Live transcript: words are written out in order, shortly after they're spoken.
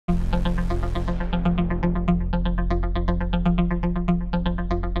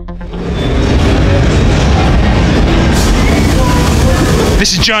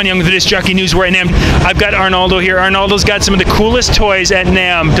This is John Young with the Disc Jockey News. We're at NAMM. I've got Arnoldo here. Arnoldo's got some of the coolest toys at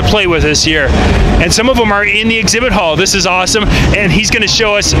NAMM to play with this year. And some of them are in the exhibit hall. This is awesome. And he's going to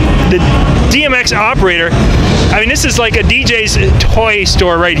show us the DMX Operator. I mean, this is like a DJ's toy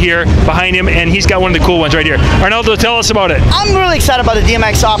store right here behind him, and he's got one of the cool ones right here. Arnoldo, tell us about it. I'm really excited about the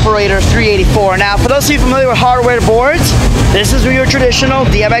DMX Operator 384. Now, for those of you familiar with hardware boards, this is your traditional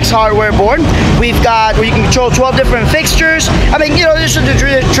DMX hardware board. We've got where you can control 12 different fixtures. I mean, you know, this is the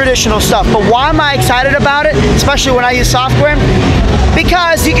traditional stuff. But why am I excited about it, especially when I use software?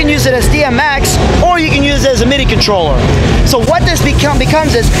 Because you can use it as DMX, or you can use it as a MIDI controller. So what this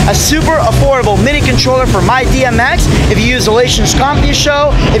becomes is a super affordable MIDI controller for my DMX. If you use the Relations Company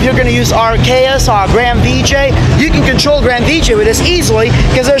Show, if you're going to use RKS or Grand VJ, you can control Grand VJ with this easily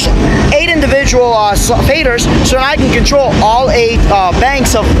because there's 8 individual faders, so I can control all 8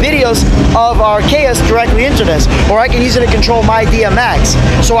 banks of videos of RKS directly into this, or I can use it to control my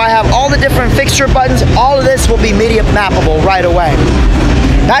DMX. So I have all the different fixture buttons. All of this will be MIDI mappable right away.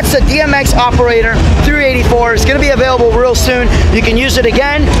 That's the DMX Operator 384. It's going to be available real soon. You can use it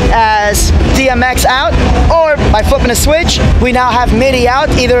again as DMX out, or by flipping a switch, we now have MIDI out,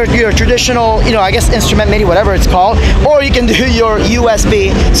 either your traditional, you know, I guess instrument MIDI, whatever it's called, or you can do your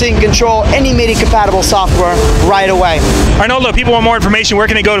USB, so you can control any MIDI compatible software right away. Arnoldo, if people want more information, where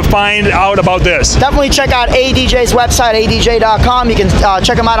can they go to find out about this? Definitely check out ADJ's website, adj.com. You can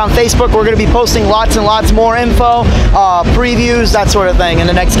check them out on Facebook. We're going to be posting lots and lots more info, previews, that sort of thing in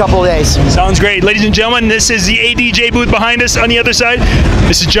the next couple of days. Sounds great. Ladies and gentlemen, this is the ADJ booth behind us on the other side.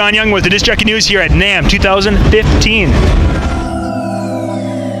 This is John Young with the Disc Jockey News here at NAMM 2015.